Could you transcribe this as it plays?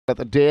At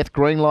the death,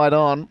 green light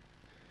on.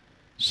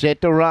 Set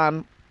to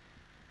run.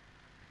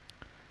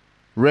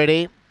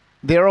 Ready.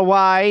 They're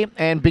away,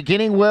 and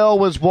beginning well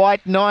was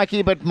White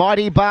Nike, but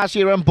Mighty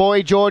Barcia and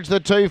Boy George, the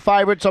two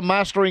favourites, are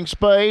mustering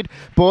speed.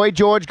 Boy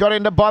George got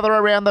into bother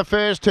around the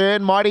first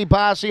turn. Mighty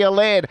Barcia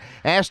led.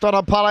 Aston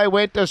Apollo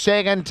went to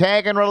second.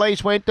 Tag and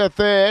Release went to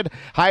third.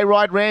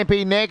 Hayride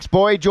Rampy next.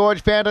 Boy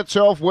George found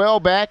itself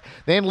well back.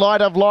 Then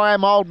Light of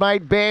Liam, Old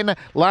Mate Ben.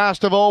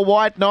 Last of all,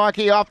 White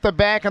Nike off the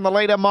back, and the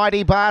leader,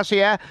 Mighty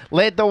Barcia,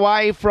 led the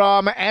way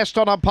from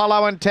Aston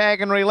Apollo and Tag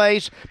and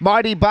Release.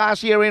 Mighty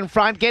Barcia in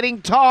front, getting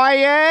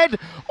tired.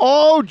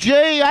 Oh,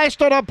 gee,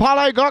 Aston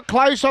Apollo got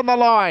close on the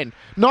line.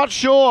 Not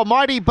sure.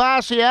 Mighty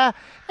Barcia,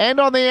 and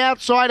on the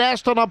outside,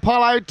 Aston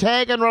Apollo,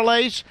 Tag and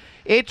Release.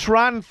 It's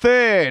run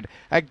third.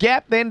 A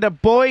gap then to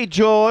Boy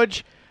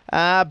George.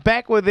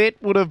 Back with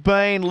it would have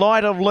been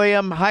Light of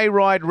Liam,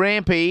 Hayride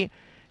Rampy,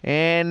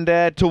 and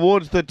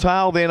towards the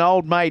tail then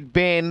Old Mate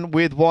Ben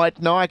with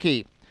White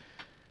Nike.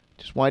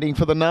 Just waiting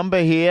for the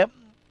number here.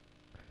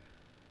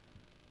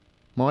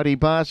 Mighty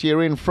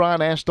Barcia in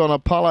front, Aston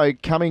Apollo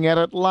coming at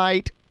it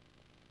late.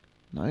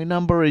 No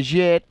number as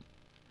yet.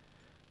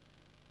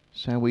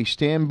 So we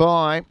stand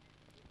by.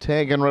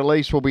 Tag and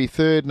Release will be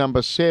third,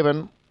 number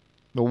 7.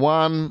 The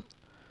one,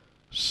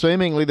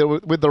 seemingly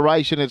with the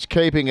race in its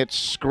keeping, it's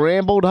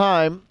scrambled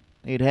home.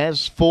 It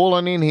has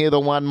fallen in here, the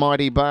one,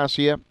 Mighty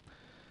Barcia.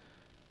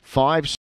 5